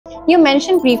You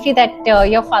mentioned briefly that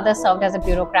your father served as a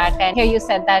bureaucrat, and here you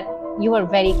said that you were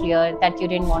very clear that you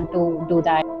didn't want to do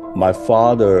that. My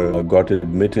father got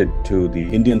admitted to the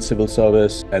Indian civil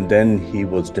service, and then he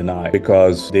was denied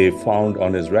because they found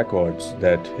on his records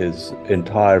that his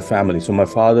entire family, so my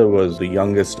father was the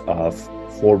youngest of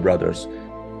 4 brothers,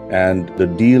 and the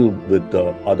deal with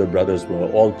the other brothers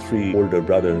were all 3 older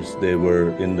brothers, they were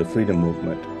in the freedom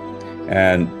movement,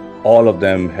 and all of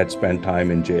them had spent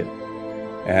time in jail.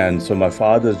 And so my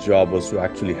father's job was to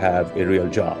actually have a real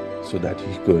job so that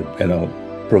he could,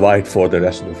 provide for the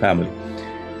rest of the family.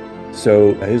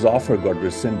 So his offer got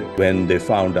rescinded when they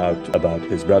found out about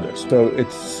his brothers. So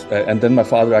and then my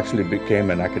father actually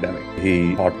became an academic.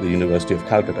 He taught at the University of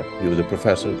Calcutta. He was a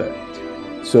professor there.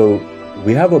 So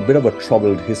we have a bit of a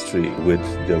troubled history with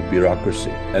the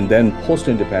bureaucracy. And then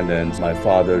post-independence, my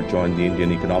father joined the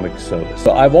Indian Economic Service.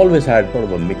 So I've always had sort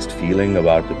of a mixed feeling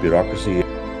about the bureaucracy.